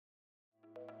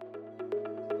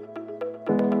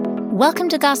Welcome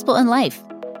to Gospel in Life.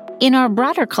 In our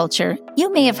broader culture,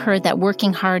 you may have heard that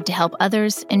working hard to help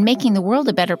others and making the world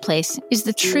a better place is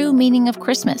the true meaning of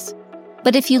Christmas.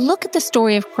 But if you look at the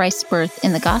story of Christ's birth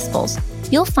in the Gospels,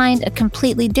 you'll find a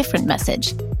completely different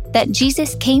message, that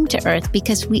Jesus came to earth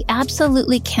because we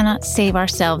absolutely cannot save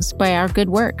ourselves by our good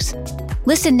works.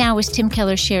 Listen now as Tim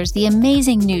Keller shares the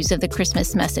amazing news of the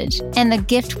Christmas message and the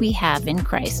gift we have in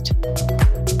Christ.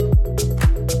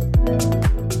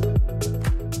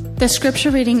 The scripture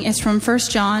reading is from 1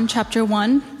 John chapter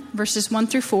 1, verses 1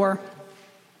 through 4.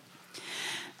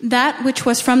 That which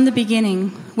was from the beginning,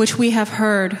 which we have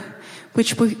heard,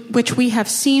 which we have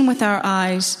seen with our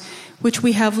eyes, which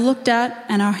we have looked at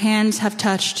and our hands have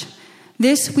touched,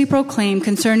 this we proclaim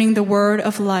concerning the word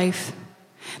of life.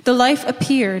 The life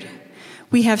appeared.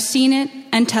 We have seen it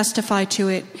and testify to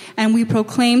it, and we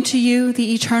proclaim to you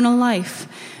the eternal life,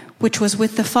 which was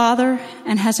with the Father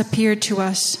and has appeared to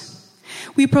us.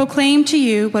 We proclaim to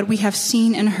you what we have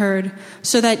seen and heard,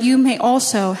 so that you may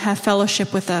also have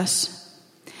fellowship with us.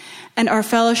 And our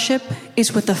fellowship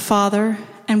is with the Father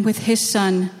and with his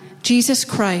Son, Jesus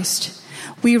Christ.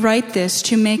 We write this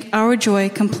to make our joy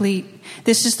complete.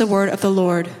 This is the word of the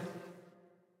Lord.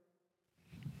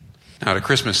 Now, at a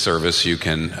Christmas service, you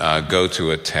can go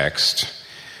to a text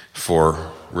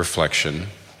for reflection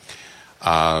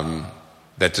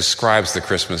that describes the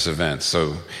Christmas event.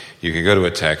 So you can go to a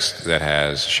text that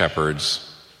has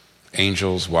shepherds,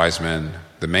 angels, wise men,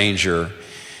 the manger.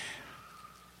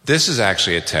 This is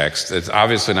actually a text that's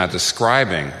obviously not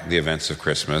describing the events of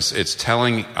Christmas. It's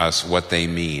telling us what they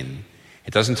mean.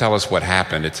 It doesn't tell us what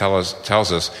happened. It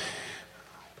tells us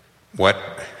what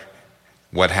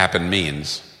happened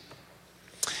means.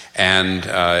 And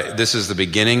this is the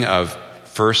beginning of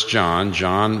 1 John.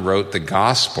 John wrote the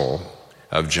Gospel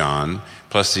of John,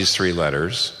 plus these 3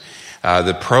 letters.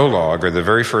 The prologue, or the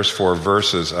very first 4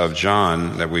 verses of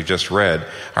John that we've just read,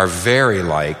 are very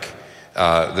like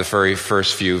the very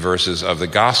first few verses of the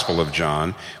Gospel of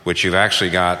John, which you've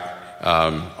actually got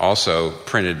also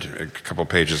printed a couple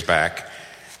pages back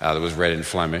that was read in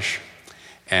Flemish.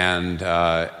 And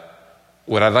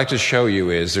what I'd like to show you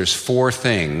is there's 4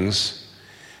 things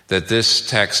that this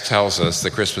text tells us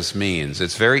that Christmas means.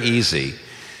 It's very easy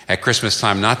at Christmas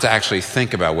time not to actually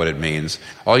think about what it means.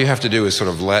 All you have to do is sort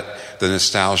of let the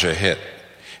nostalgia hit.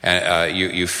 And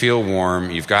you feel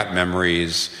warm, you've got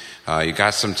memories, you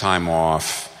got some time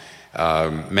off,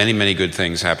 many, many good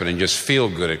things happen, and just feel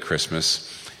good at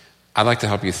Christmas. I'd like to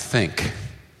help you think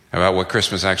about what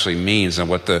Christmas actually means and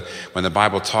when the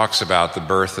Bible talks about the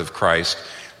birth of Christ,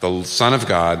 the Son of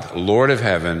God, Lord of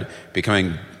heaven,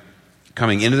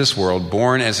 coming into this world,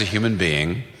 born as a human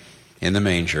being in the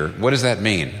manger. What does that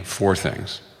mean? 4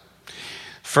 things.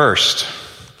 First,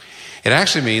 it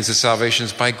actually means that salvation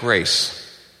is by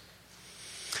grace.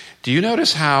 Do you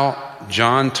notice how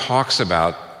John talks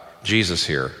about Jesus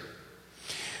here?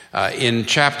 In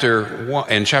chapter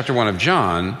 1 of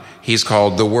John, he's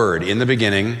called the Word. In the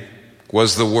beginning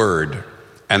was the Word,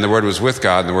 and the Word was with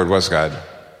God, and the Word was God.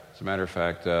 As a matter of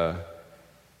fact,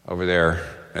 over there,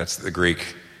 that's the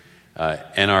Greek.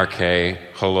 NRK,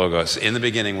 hologos. In the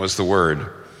beginning was the Word.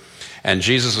 And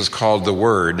Jesus was called the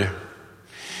Word.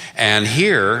 And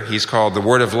here, he's called the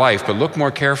Word of Life. But look more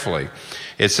carefully.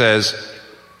 It says,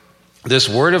 this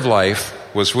Word of Life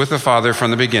was with the Father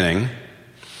from the beginning.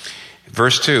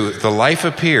 Verse 2, the life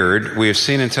appeared, we have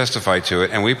seen and testified to it,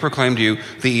 and we proclaim to you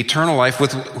the eternal life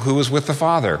who was with the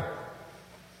Father.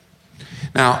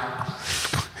 Now,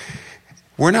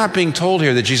 we're not being told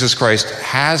here that Jesus Christ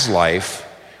has life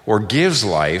or gives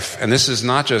life, and this is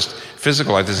not just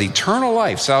physical life, this is eternal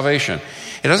life, salvation.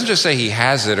 It doesn't just say he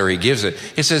has it or he gives it,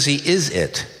 it says he is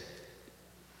it.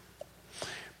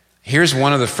 Here's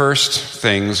one of the first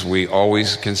things we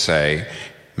always can say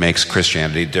makes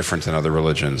Christianity different than other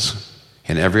religions.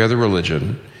 In every other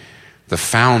religion, the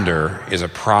founder is a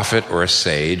prophet or a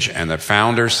sage, and the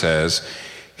founder says,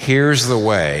 here's the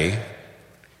way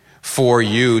for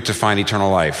you to find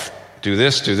eternal life. Do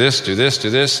this, do this, do this,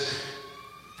 do this,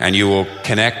 and you will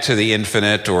connect to the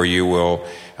infinite, or you will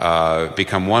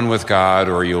become one with God,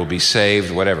 or you'll be saved,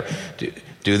 whatever.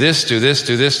 Do this, do this,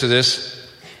 do this, do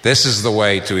this. This is the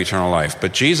way to eternal life.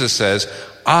 But Jesus says,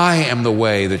 I am the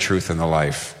way, the truth, and the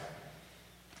life.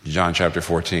 John chapter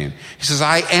 14. He says,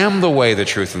 I am the way, the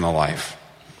truth, and the life.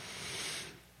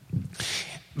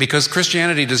 Because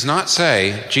Christianity does not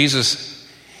say Jesus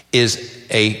is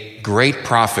a great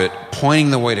prophet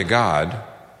pointing the way to God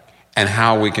and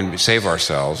how we can save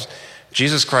ourselves.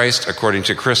 Jesus Christ, according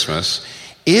to Christmas,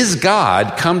 is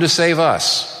God come to save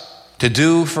us, to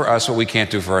do for us what we can't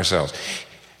do for ourselves.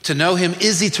 To know him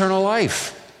is eternal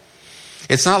life.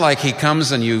 It's not like he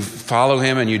comes and you follow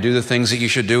him and you do the things that you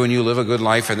should do and you live a good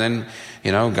life and then,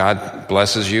 God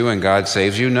blesses you and God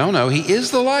saves you. No, he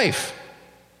is the life.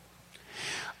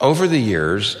 Over the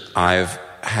years, I've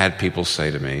had people say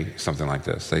to me something like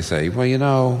this. They say,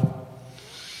 well,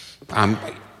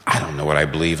 I don't know what I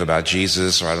believe about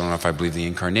Jesus, or I don't know if I believe the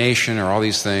incarnation or all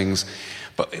these things,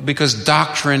 but because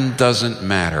doctrine doesn't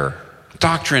matter.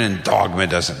 Doctrine and dogma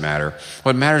doesn't matter.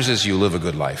 What matters is you live a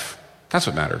good life. That's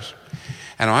what matters.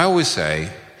 And I always say,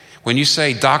 when you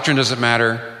say doctrine doesn't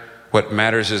matter, what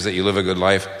matters is that you live a good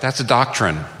life, that's a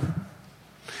doctrine.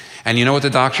 And you know what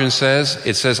the doctrine says?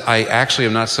 It says, I actually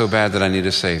am not so bad that I need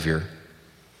a Savior.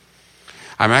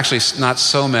 I'm actually not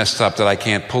so messed up that I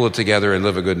can't pull it together and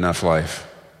live a good enough life.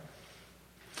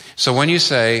 So when you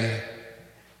say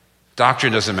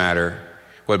doctrine doesn't matter,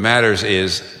 what matters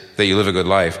is that you live a good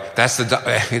life.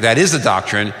 That is the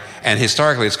doctrine, and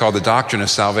historically it's called the doctrine of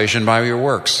salvation by your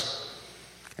works,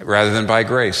 rather than by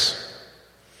grace.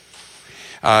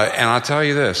 And I'll tell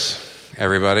you this,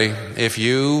 everybody, if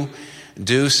you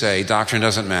do say doctrine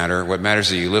doesn't matter, what matters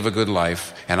is that you live a good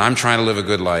life, and I'm trying to live a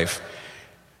good life,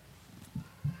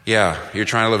 yeah, you're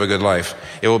trying to live a good life.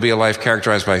 It will be a life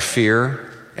characterized by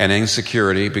fear and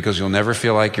insecurity because you'll never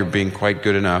feel like you're being quite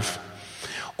good enough.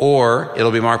 Or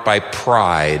it'll be marked by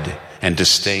pride and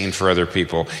disdain for other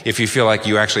people if you feel like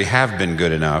you actually have been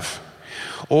good enough.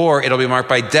 Or it'll be marked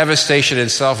by devastation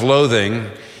and self-loathing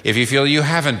if you feel you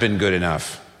haven't been good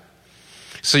enough.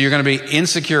 So you're going to be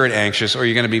insecure and anxious, or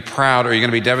you're going to be proud, or you're going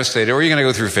to be devastated, or you're going to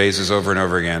go through phases over and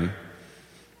over again.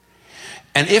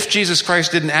 And if Jesus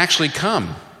Christ didn't actually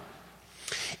come,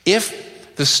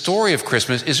 if the story of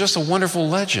Christmas is just a wonderful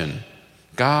legend,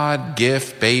 God,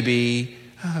 gift, baby,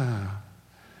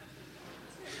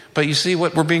 But you see,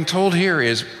 what we're being told here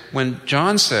is when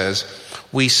John says,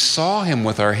 we saw him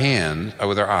with our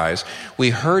eyes, we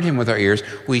heard him with our ears,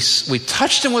 we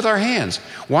touched him with our hands.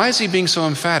 Why is he being so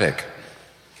emphatic?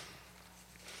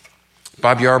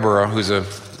 Bob Yarborough, who's a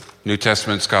New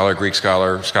Testament scholar, Greek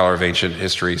scholar of ancient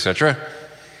history, etc.,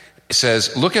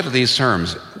 says, look at these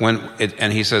terms,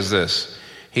 and he says this.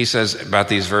 He says about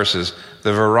these verses,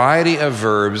 the variety of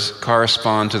verbs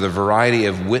correspond to the variety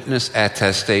of witness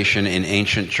attestation in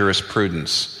ancient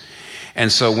jurisprudence.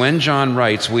 And so when John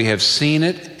writes, we have seen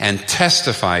it and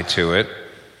testify to it,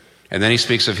 and then he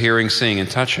speaks of hearing, seeing,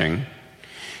 and touching,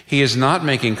 he is not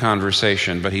making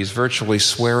conversation, but he's virtually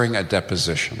swearing a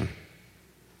deposition.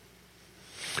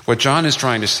 What John is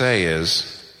trying to say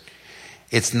is,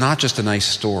 it's not just a nice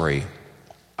story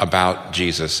about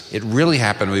Jesus. It really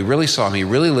happened. We really saw him. He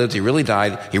really lived. He really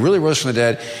died. He really rose from the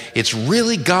dead. It's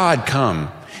really God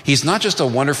come. He's not just a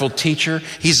wonderful teacher.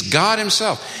 He's God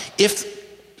himself. If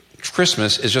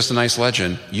Christmas is just a nice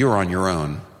legend, you're on your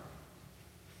own.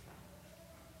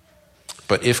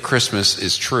 But if Christmas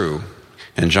is true,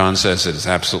 and John says it is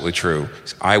absolutely true,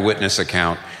 eyewitness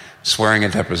account, swearing a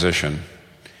deposition,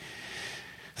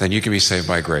 then you can be saved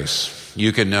by grace.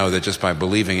 You can know that just by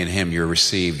believing in him, you're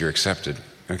received, you're accepted.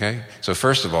 Okay? So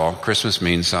first of all, Christmas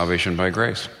means salvation by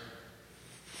grace.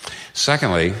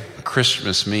 Secondly,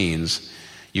 Christmas means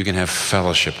you can have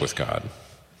fellowship with God.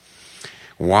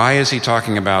 Why is he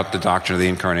talking about the doctrine of the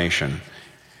incarnation?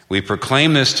 We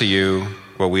proclaim this to you,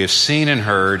 what we have seen and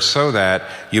heard, so that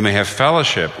you may have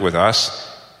fellowship with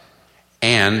us,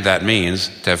 and that means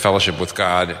to have fellowship with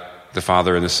God, the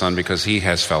Father and the Son, because he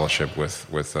has fellowship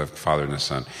with the Father and the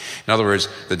Son. In other words,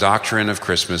 the doctrine of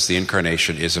Christmas, the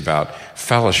incarnation, is about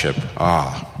fellowship.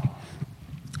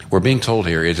 We're being told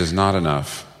here it is not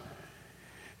enough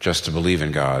just to believe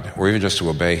in God or even just to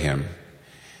obey him.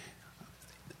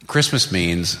 Christmas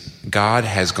means God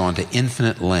has gone to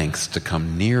infinite lengths to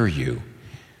come near you,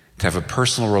 to have a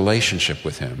personal relationship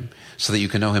with him so that you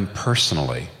can know him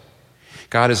personally.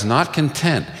 God is not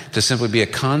content to simply be a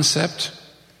concept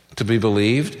to be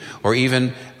believed, or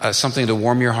even something to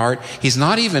warm your heart. He's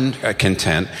not even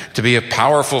content to be a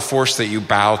powerful force that you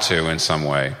bow to in some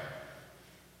way,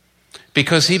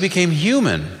 because he became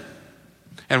human.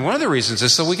 And one of the reasons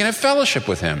is so we can have fellowship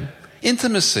with him,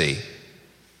 intimacy.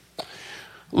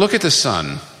 Look at the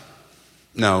sun.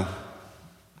 No,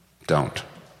 don't.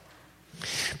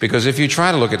 Because if you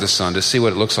try to look at the sun to see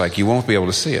what it looks like, you won't be able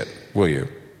to see it, will you?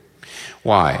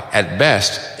 Why? At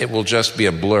best, it will just be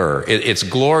a blur. Its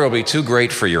glory will be too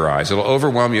great for your eyes. It'll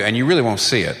overwhelm you, and you really won't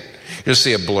see it. You'll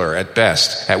see a blur at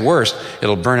best. At worst,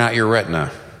 it'll burn out your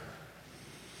retina.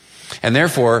 And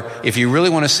therefore, if you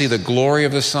really want to see the glory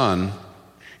of the sun,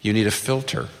 you need a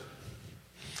filter.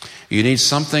 You need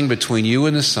something between you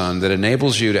and the sun that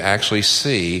enables you to actually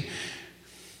see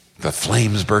the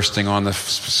flames bursting on the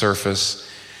surface,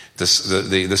 the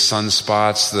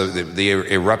sunspots, the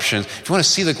eruptions. If you want to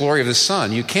see the glory of the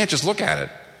sun, you can't just look at it.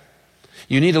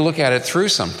 You need to look at it through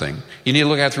something. You need to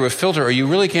look at it through a filter, or you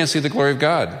really can't see the glory of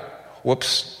God.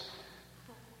 Whoops.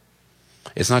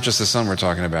 It's not just the sun we're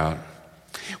talking about.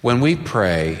 When we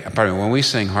when we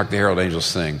sing Hark the Herald Angels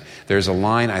Sing, there's a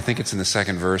line, I think it's in the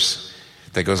second verse,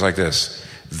 that goes like this: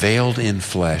 veiled in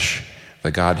flesh,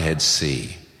 the Godhead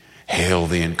see. Hail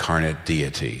the incarnate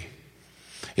deity.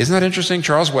 Isn't that interesting?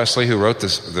 Charles Wesley, who wrote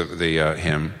the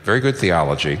hymn, very good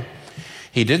theology,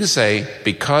 he didn't say,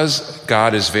 because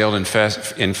God is veiled in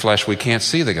flesh, we can't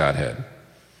see the Godhead.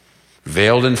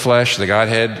 Veiled in flesh, the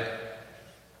Godhead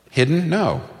hidden?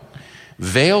 No.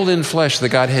 Veiled in flesh, the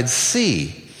Godhead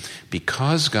see.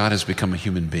 Because God has become a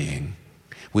human being,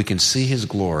 we can see his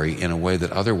glory in a way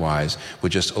that otherwise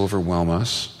would just overwhelm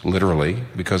us, literally.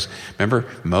 Because remember,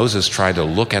 Moses tried to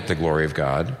look at the glory of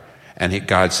God, and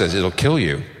God says, it'll kill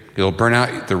you. It'll burn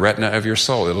out the retina of your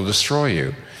soul. It'll destroy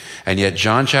you. And yet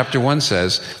John chapter 1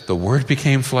 says, the Word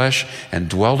became flesh and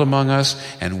dwelled among us,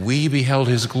 and we beheld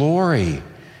his glory.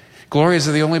 Glory is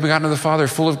the only begotten of the Father,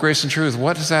 full of grace and truth.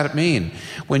 What does that mean?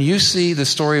 When you see the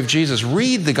story of Jesus,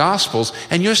 read the Gospels,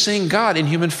 and you're seeing God in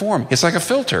human form. It's like a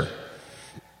filter.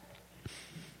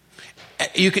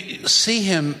 You can see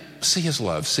him, see his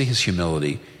love, see his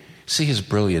humility, see his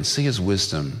brilliance, see his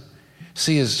wisdom,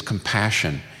 see his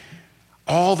compassion.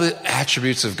 All the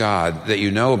attributes of God that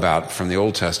you know about from the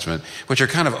Old Testament, which are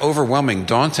kind of overwhelming,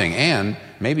 daunting, and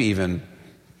maybe even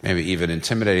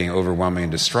intimidating, overwhelming,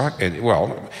 and destructive.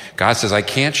 Well, God says, I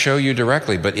can't show you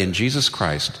directly, but in Jesus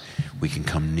Christ, we can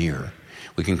come near.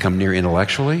 We can come near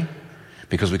intellectually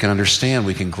because we can understand,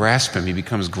 we can grasp him. He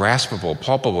becomes graspable,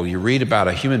 palpable. You read about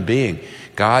a human being,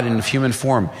 God in human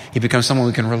form. He becomes someone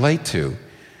we can relate to.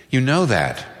 You know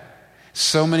that.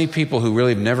 So many people who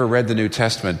really have never read the New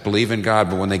Testament believe in God,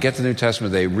 but when they get to the New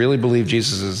Testament, they really believe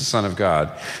Jesus is the Son of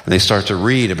God, and they start to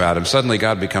read about him. Suddenly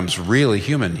God becomes really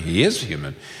human. He is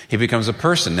human. He becomes a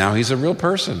person. Now he's a real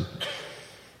person.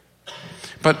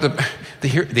 But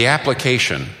the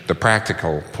application, the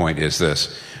practical point is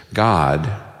this: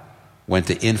 God went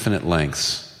to infinite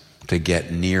lengths to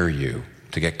get near you,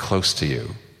 to get close to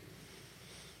you,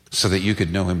 so that you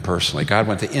could know him personally. God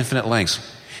went to infinite lengths.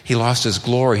 He lost his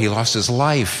glory. He lost his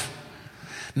life.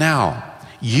 Now,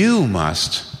 you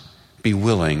must be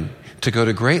willing to go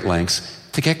to great lengths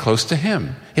to get close to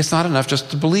him. It's not enough just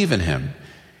to believe in him.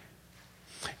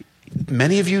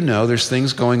 Many of you know there's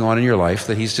things going on in your life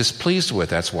that he's displeased with.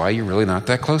 That's why you're really not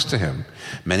that close to him.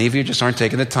 Many of you just aren't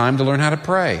taking the time to learn how to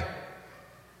pray.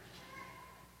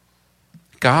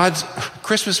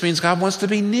 Christmas means God wants to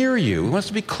be near you. He wants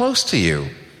to be close to you.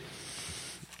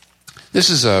 This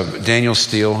is Daniel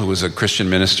Steele, who was a Christian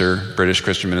minister, British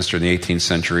Christian minister in the 18th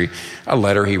century, a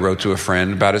letter he wrote to a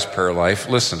friend about his prayer life.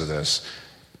 Listen to this.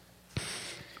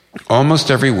 Almost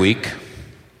every week,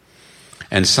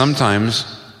 and sometimes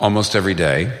almost every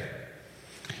day,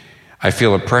 I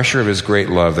feel a pressure of his great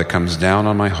love that comes down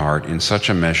on my heart in such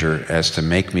a measure as to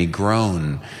make me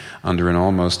groan under an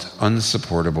almost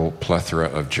unsupportable plethora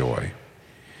of joy.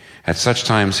 At such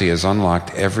times he has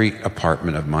unlocked every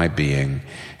apartment of my being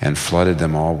and flooded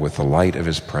them all with the light of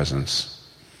his presence.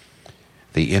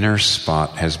 The inner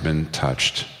spot has been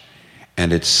touched,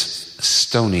 and its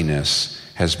stoniness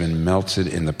has been melted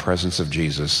in the presence of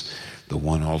Jesus, the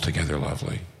one altogether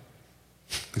lovely.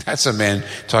 That's a man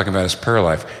talking about his prayer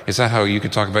life. Is that how you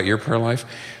could talk about your prayer life?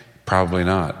 Probably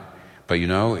not. But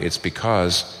it's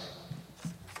because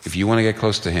if you want to get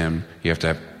close to him, you have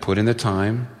to put in the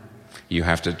time. You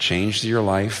have to change your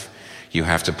life. You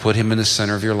have to put him in the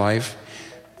center of your life.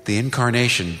 The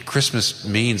incarnation, Christmas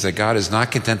means that God is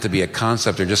not content to be a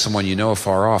concept or just someone you know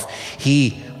afar off.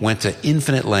 He went to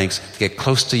infinite lengths to get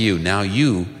close to you. Now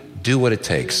you do what it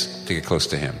takes to get close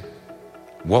to him.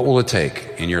 What will it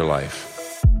take in your life?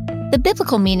 The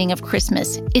biblical meaning of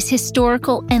Christmas is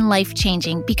historical and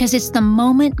life-changing because it's the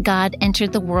moment God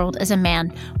entered the world as a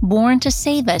man, born to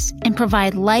save us and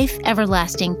provide life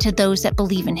everlasting to those that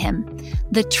believe in him.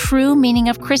 The true meaning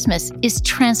of Christmas is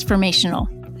transformational.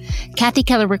 Kathy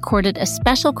Keller recorded a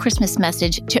special Christmas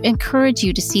message to encourage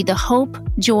you to see the hope,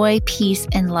 joy, peace,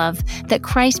 and love that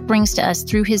Christ brings to us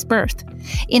through his birth.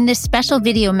 In this special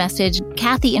video message,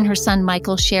 Kathy and her son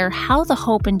Michael share how the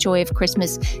hope and joy of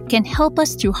Christmas can help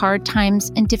us through hard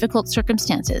times and difficult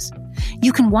circumstances.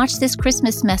 You can watch this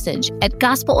Christmas message at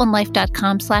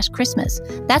gospelinlife.com/Christmas.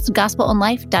 That's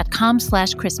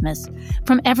gospelinlife.com/Christmas.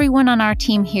 From everyone on our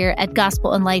team here at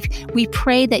Gospel in Life, we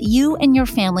pray that you and your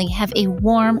family have a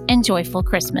warm and joyful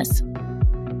Christmas.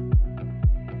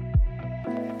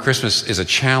 Christmas is a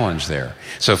challenge there.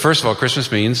 So first of all,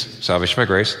 Christmas means salvation by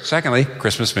grace. Secondly,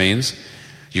 Christmas means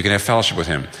you can have fellowship with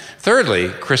him. Thirdly,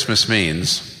 Christmas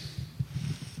means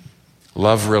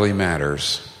love really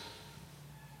matters.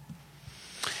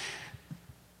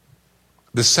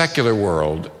 The secular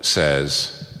world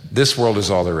says this world is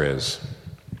all there is.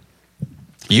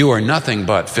 You are nothing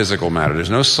but physical matter. There's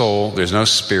no soul, there's no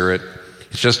spirit.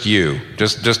 It's just you,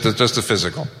 just the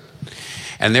physical.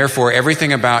 And therefore,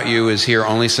 everything about you is here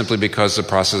only simply because of the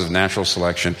process of natural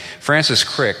selection. Francis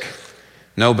Crick,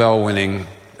 Nobel-winning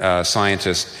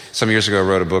scientist, some years ago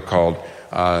wrote a book called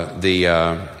The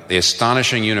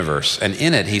Astonishing Universe. And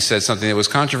in it, he said something that was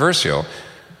controversial,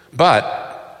 but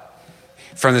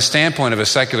from the standpoint of a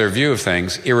secular view of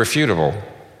things, irrefutable.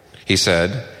 He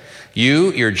said,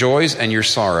 you, your joys and your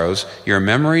sorrows, your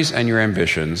memories and your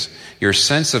ambitions, your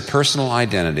sense of personal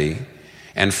identity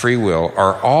and free will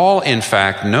are all, in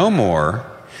fact, no more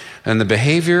than the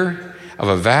behavior of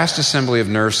a vast assembly of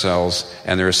nerve cells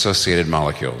and their associated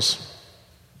molecules.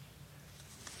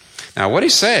 Now, what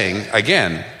he's saying,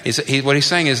 again, what he's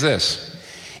saying is this.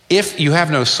 If you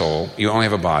have no soul, you only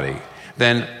have a body,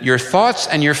 then your thoughts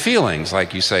and your feelings,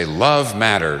 like you say, love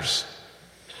matters,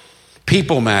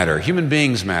 people matter, human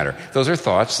beings matter. Those are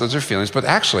thoughts, those are feelings, but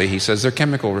actually, he says, they're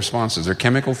chemical responses. They're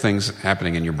chemical things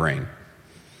happening in your brain.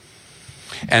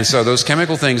 And so those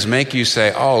chemical things make you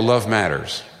say, oh, love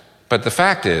matters. But the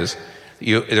fact is,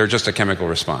 they're just a chemical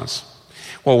response.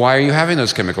 Well, why are you having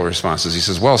those chemical responses? He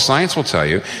says, well, science will tell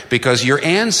you, because your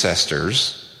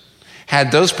ancestors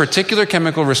had those particular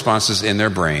chemical responses in their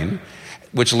brain,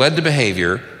 which led to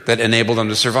behavior that enabled them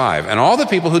to survive. And all the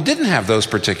people who didn't have those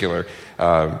particular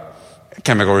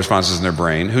chemical responses in their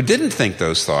brain, who didn't think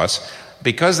those thoughts,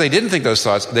 because they didn't think those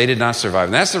thoughts, they did not survive.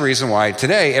 And that's the reason why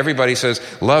today everybody says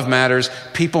love matters,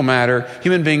 people matter,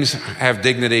 human beings have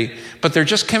dignity, but they're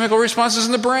just chemical responses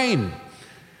in the brain.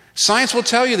 Science will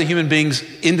tell you that human beings,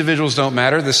 individuals don't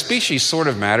matter. The species sort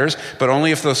of matters, but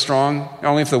only if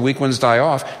the weak ones die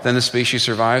off, then the species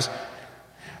survives.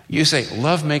 You say,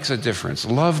 love makes a difference.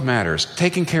 Love matters.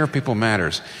 Taking care of people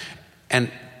matters.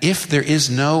 And if there is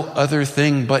no other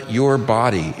thing but your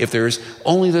body, if there is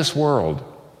only this world,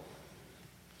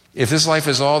 if this life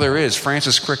is all there is,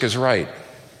 Francis Crick is right.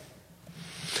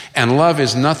 And love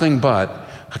is nothing but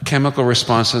a chemical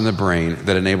response in the brain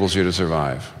that enables you to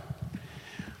survive.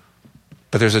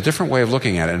 But there's a different way of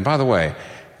looking at it. And by the way,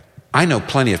 I know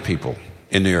plenty of people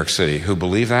in New York City who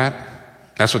believe that.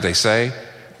 That's what they say.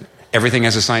 Everything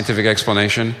has a scientific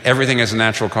explanation. Everything has a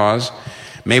natural cause.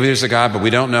 Maybe there's a God, but we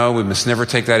don't know. We must never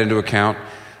take that into account.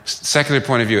 Secular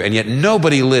point of view. And yet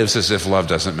nobody lives as if love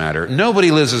doesn't matter.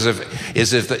 Nobody lives as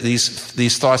if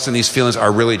these thoughts and these feelings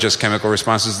are really just chemical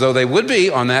responses, though they would be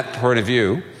on that point of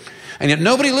view. And yet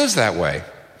nobody lives that way.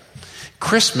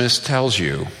 Christmas tells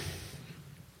you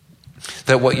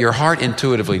that what your heart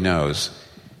intuitively knows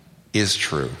is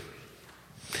true.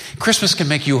 Christmas can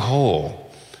make you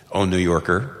whole, oh New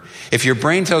Yorker. If your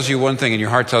brain tells you one thing and your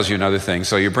heart tells you another thing,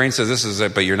 so your brain says this is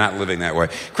it, but you're not living that way,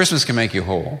 Christmas can make you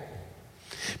whole.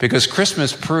 Because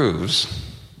Christmas proves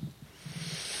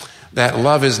that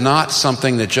love is not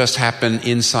something that just happened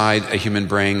inside a human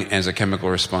brain as a chemical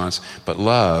response, but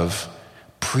love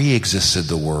pre-existed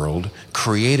the world,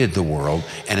 created the world,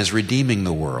 and is redeeming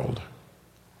the world.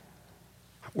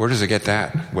 Where does it get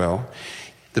that? Well,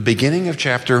 the beginning of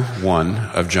chapter 1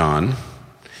 of John,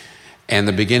 and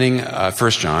the beginning, 1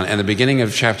 John, and the beginning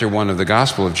of chapter 1 of the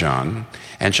Gospel of John,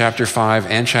 and chapter 5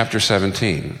 and chapter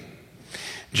 17,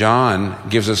 John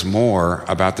gives us more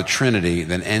about the Trinity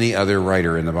than any other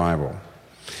writer in the Bible.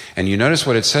 And you notice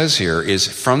what it says here is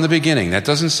from the beginning. That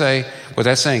doesn't say what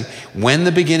that's saying. When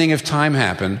the beginning of time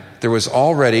happened, there was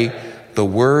already the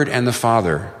Word and the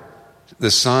Father.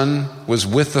 The Son was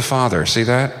with the Father. See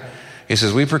that? He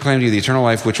says, we proclaim to you the eternal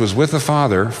life which was with the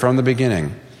Father from the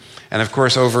beginning. And of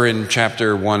course, over in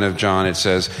chapter 1 of John, it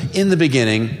says, in the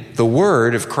beginning, the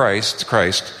Word of Christ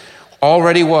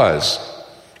already was.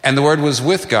 And the Word was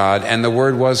with God, and the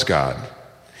Word was God.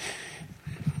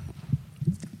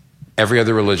 Every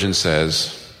other religion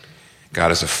says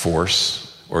God is a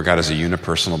force, or God is a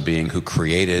unipersonal being who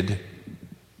created.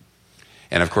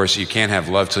 And of course, you can't have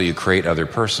love till you create other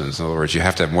persons. In other words, you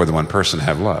have to have more than one person to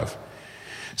have love.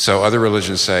 So other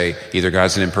religions say either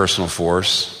God's an impersonal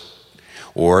force,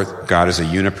 or God is a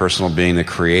unipersonal being that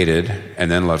created,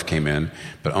 and then love came in.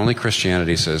 But only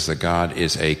Christianity says that God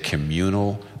is a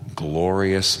communal,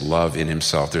 glorious love in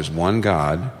himself. There's one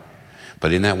God,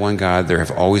 but in that one God, there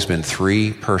have always been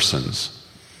three persons.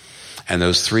 And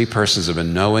those three persons have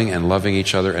been knowing and loving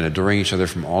each other and adoring each other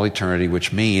from all eternity,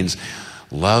 which means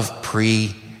love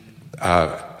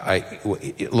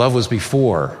love was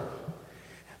before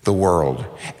the world.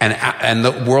 And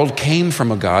the world came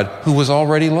from a God who was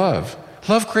already love.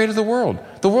 Love created the world.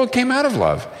 The world came out of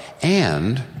love.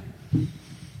 And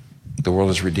the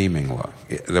world is redeeming love.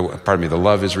 The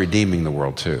love is redeeming the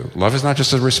world too. Love is not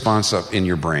just a response up in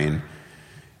your brain.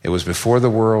 It was before the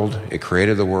world, it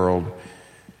created the world,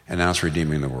 and now it's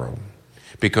redeeming the world.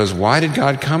 Because why did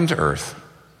God come to earth?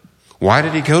 Why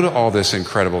did he go to all this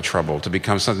incredible trouble to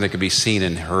become something that could be seen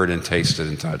and heard and tasted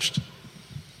and touched?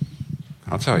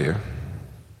 I'll tell you.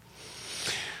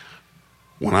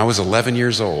 When I was 11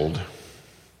 years old,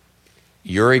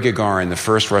 Yuri Gagarin, the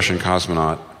first Russian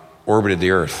cosmonaut, orbited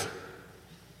the Earth.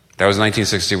 That was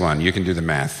 1961. You can do the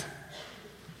math.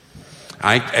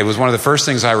 It was one of the first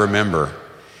things I remember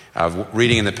of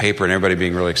reading in the paper and everybody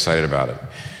being really excited about it.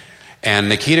 And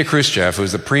Nikita Khrushchev, who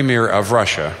was the premier of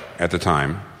Russia at the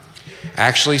time,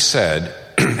 actually said,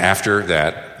 after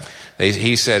that,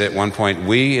 he said at one point,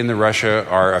 we in Russia,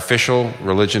 our official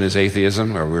religion is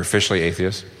atheism, or we're officially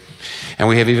atheists. And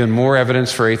we have even more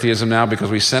evidence for atheism now because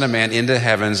we sent a man into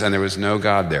heavens and there was no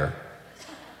God there.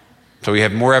 So we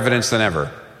have more evidence than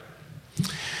ever.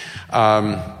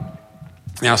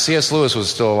 Now, C.S. Lewis was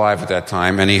still alive at that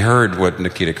time, and he heard what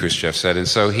Nikita Khrushchev said, and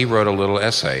so he wrote a little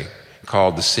essay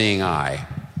called The Seeing Eye.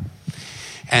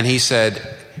 And he said,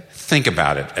 think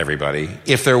about it, everybody.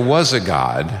 If there was a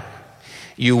God,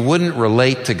 you wouldn't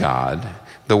relate to God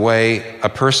the way a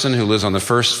person who lives on the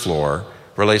first floor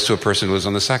relates to a person who lives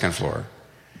on the second floor.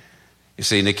 You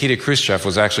see, Nikita Khrushchev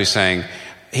was actually saying,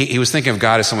 he was thinking of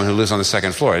God as someone who lives on the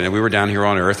second floor. And we were down here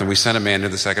on earth, and we sent a man to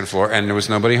the second floor, and there was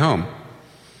nobody home.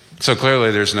 So clearly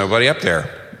there's nobody up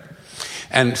there.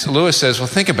 And Lewis says, well,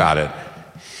 think about it.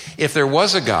 If there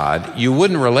was a God, you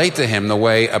wouldn't relate to him the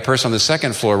way a person on the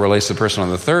second floor relates to the person on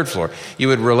the third floor. You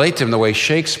would relate to him the way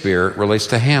Shakespeare relates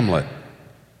to Hamlet.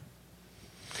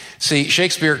 See,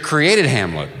 Shakespeare created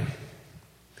Hamlet.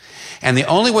 And the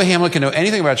only way Hamlet can know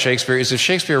anything about Shakespeare is if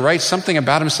Shakespeare writes something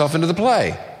about himself into the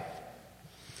play.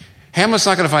 Hamlet's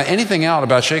not going to find anything out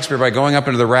about Shakespeare by going up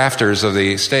into the rafters of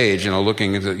the stage,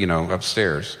 looking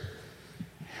upstairs.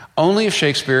 Only if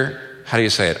Shakespeare, how do you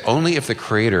say it? Only if the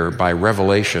creator, by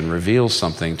revelation, reveals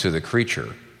something to the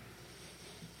creature.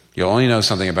 You'll only know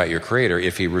something about your creator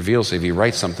if he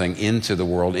writes something into the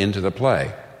world, into the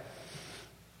play.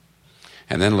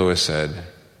 And then Lewis said,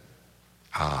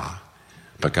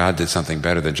 but God did something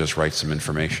better than just write some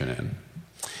information in.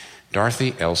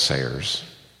 Dorothy L. Sayers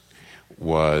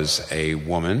was a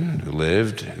woman who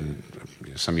lived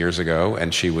some years ago,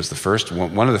 and she was the first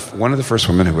one of the first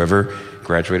women who ever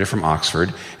graduated from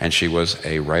Oxford, and she was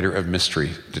a writer of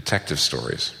mystery detective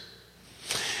stories.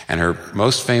 And her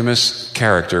most famous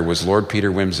character was Lord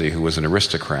Peter Wimsey, who was an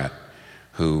aristocrat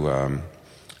who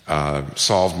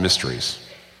solved mysteries.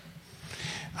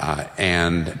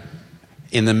 And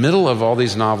in the middle of all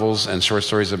these novels and short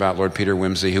stories about Lord Peter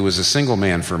Wimsey, who was a single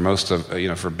man for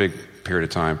for a big period of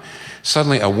time,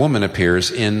 suddenly a woman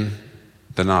appears in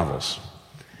the novels.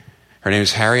 Her name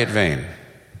is Harriet Vane.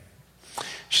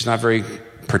 She's not very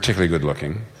particularly good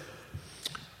looking.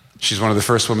 She's one of the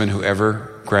first women who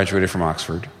ever graduated from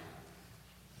Oxford.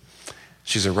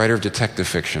 She's a writer of detective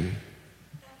fiction.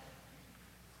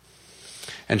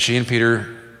 And she and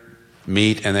Peter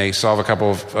meet and they solve a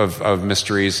couple of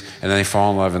mysteries, and then they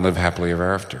fall in love and live happily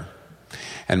ever after.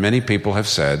 And many people have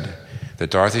said that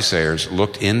Dorothy Sayers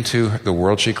looked into the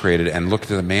world she created and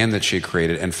looked at the man that she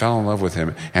created and fell in love with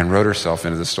him and wrote herself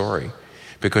into the story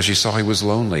because she saw he was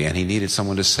lonely and he needed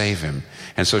someone to save him.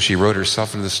 And so she wrote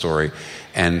herself into the story,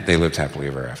 and they lived happily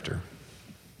ever after.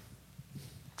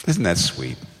 Isn't that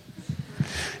sweet?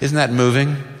 Isn't that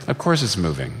moving? Of course it's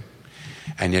moving.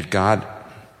 And yet God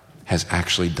has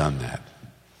actually done that.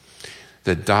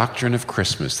 The doctrine of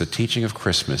Christmas, the teaching of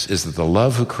Christmas, is that the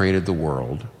love who created the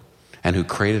world and who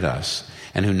created us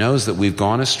and who knows that we've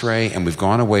gone astray and we've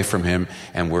gone away from him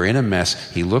and we're in a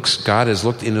mess. God has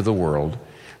looked into the world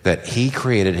that he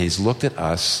created. He's looked at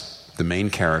us, the main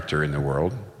character in the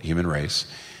world, human race,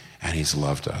 and he's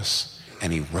loved us.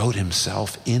 And he wrote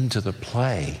himself into the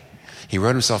play. He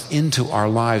wrote himself into our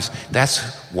lives. That's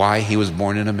why he was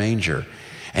born in a manger.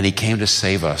 And he came to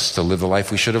save us, to live the life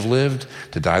we should have lived,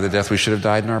 to die the death we should have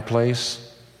died in our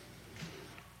place.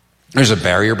 There's a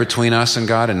barrier between us and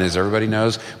God, and as everybody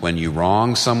knows, when you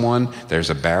wrong someone, there's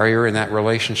a barrier in that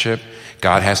relationship.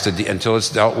 God has to, until it's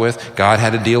dealt with, God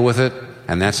had to deal with it,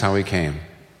 and that's how he came.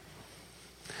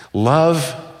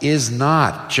 Love is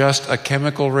not just a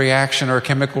chemical reaction or a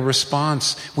chemical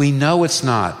response. We know it's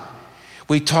not.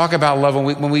 We talk about love, and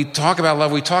when we talk about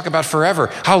love, we talk about forever.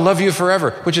 I'll love you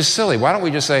forever, which is silly. Why don't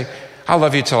we just say, I'll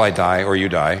love you till I die or you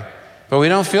die? But we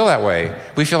don't feel that way.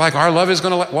 We feel like our love is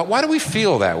going to... Why do we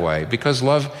feel that way? Because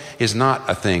love is not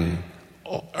a thing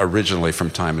originally from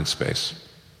time and space.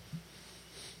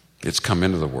 It's come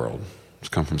into the world. It's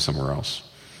come from somewhere else.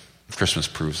 Christmas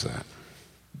proves that.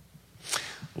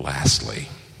 Lastly,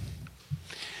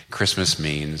 Christmas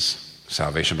means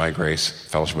salvation by grace,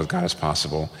 fellowship with God is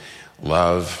possible.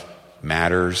 Love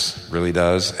matters, really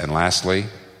does. And lastly,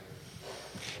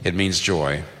 it means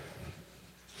joy.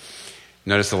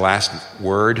 Notice the last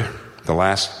word, the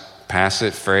last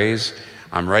passage phrase.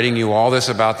 I'm writing you all this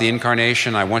about the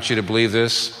incarnation. I want you to believe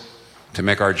this to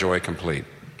make our joy complete.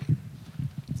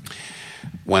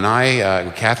 When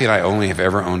Kathy and I only have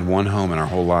ever owned one home in our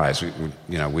whole lives.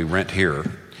 We rent here,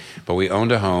 but we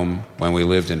owned a home when we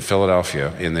lived in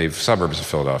Philadelphia, in the suburbs of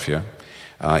Philadelphia,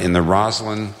 in the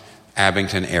Roslyn,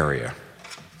 Abington area.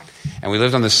 And we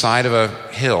lived on the side of a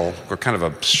hill, or kind of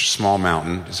a small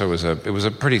mountain, so it was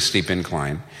a pretty steep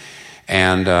incline.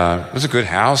 And it was a good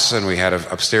house, and we had an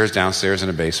upstairs, downstairs,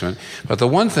 and a basement. But the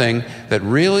one thing that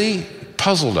really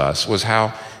puzzled us was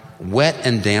how wet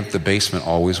and damp the basement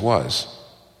always was.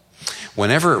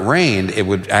 Whenever it rained, it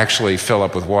would actually fill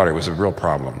up with water. It was a real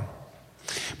problem.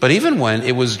 But even when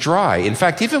it was dry, in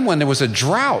fact, even when there was a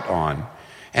drought on,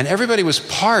 and everybody was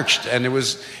parched, and it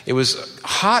was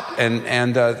hot,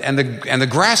 and the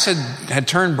grass had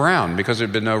turned brown because there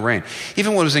had been no rain.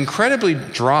 Even when it was incredibly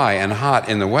dry and hot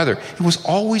in the weather, it was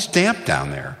always damp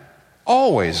down there,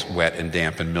 always wet and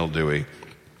damp and mildewy.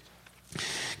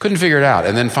 Couldn't figure it out.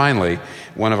 And then finally,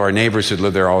 one of our neighbors who'd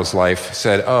lived there all his life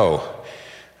said, "Oh,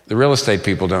 the real estate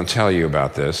people don't tell you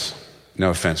about this." No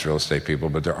offense, real estate people,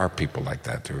 but there are people like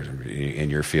that in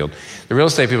your field. The real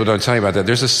estate people don't tell you about that.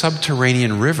 There's a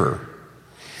subterranean river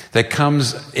that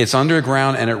comes, it's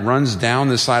underground, and it runs down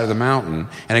the side of the mountain,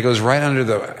 and it goes right under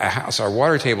the house. Our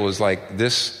water table is like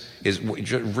this, is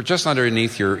just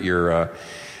underneath the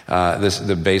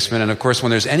basement. And of course, when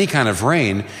there's any kind of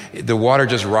rain, the water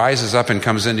just rises up and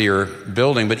comes into your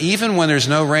building. But even when there's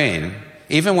no rain,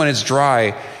 even when it's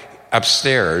dry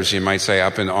upstairs, you might say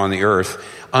up on the earth,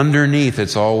 underneath,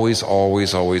 it's always,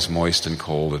 always, always moist and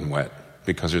cold and wet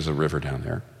because there's a river down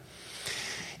there.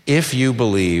 If you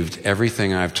believed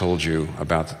everything I've told you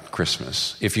about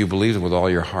Christmas, if you believed it with all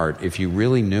your heart, if you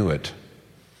really knew it,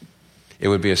 it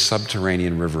would be a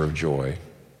subterranean river of joy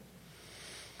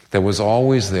that was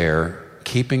always there,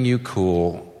 keeping you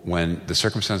cool when the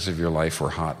circumstances of your life were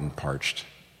hot and parched.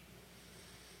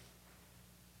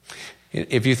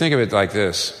 If you think of it like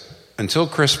this, until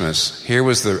Christmas, here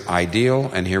was the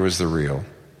ideal and here was the real.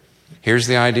 Here's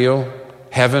the ideal: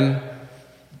 heaven,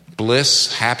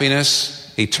 bliss,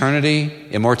 happiness, eternity,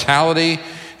 immortality.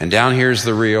 And down here's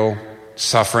the real: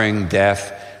 suffering,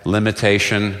 death,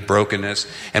 limitation, brokenness.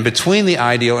 And between the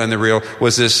ideal and the real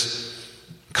was this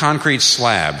concrete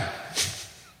slab,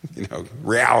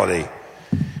 reality.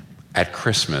 At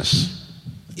Christmas,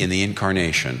 in the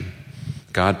incarnation,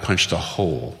 God punched a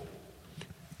hole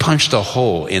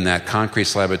in that concrete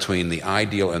slab between the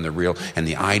ideal and the real, and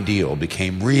the ideal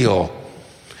became real.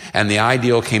 And the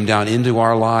ideal came down into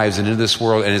our lives and into this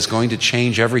world, and it's going to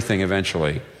change everything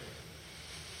eventually.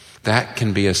 That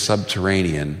can be a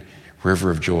subterranean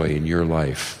river of joy in your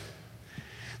life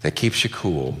that keeps you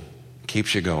cool,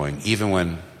 keeps you going, even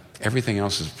when everything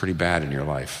else is pretty bad in your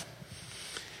life.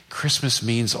 Christmas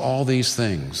means all these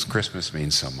things. Christmas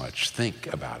means so much.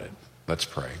 Think about it. Let's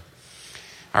pray.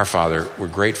 Our Father, we're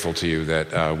grateful to you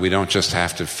that we don't just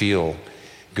have to feel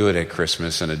good at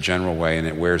Christmas in a general way and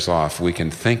it wears off. We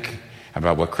can think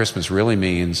about what Christmas really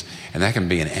means, and that can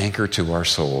be an anchor to our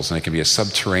souls, and it can be a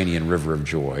subterranean river of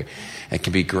joy. It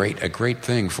can be a great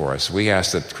thing for us. We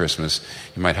ask that Christmas,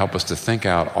 you might help us to think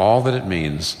out all that it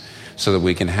means so that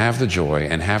we can have the joy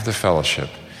and have the fellowship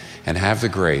and have the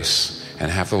grace and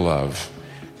have the love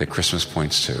that Christmas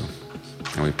points to.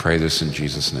 And we pray this in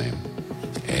Jesus' name.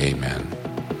 Amen.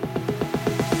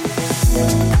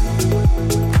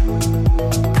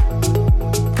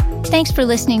 Thanks for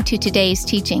listening to today's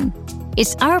teaching.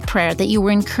 It's our prayer that you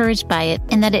were encouraged by it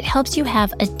and that it helps you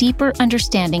have a deeper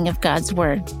understanding of God's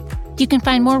Word. You can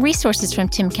find more resources from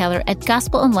Tim Keller at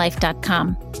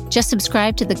gospelandlife.com. Just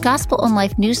subscribe to the Gospel and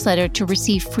Life newsletter to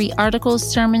receive free articles,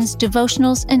 sermons,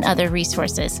 devotionals, and other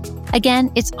resources.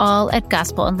 Again, it's all at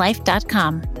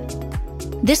gospelandlife.com.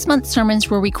 This month's sermons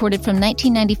were recorded from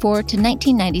 1994 to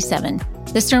 1997.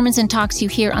 The sermons and talks you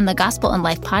hear on the Gospel and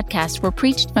Life podcast were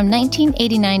preached from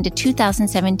 1989 to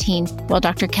 2017 while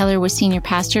Dr. Keller was senior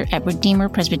pastor at Redeemer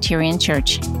Presbyterian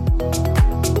Church.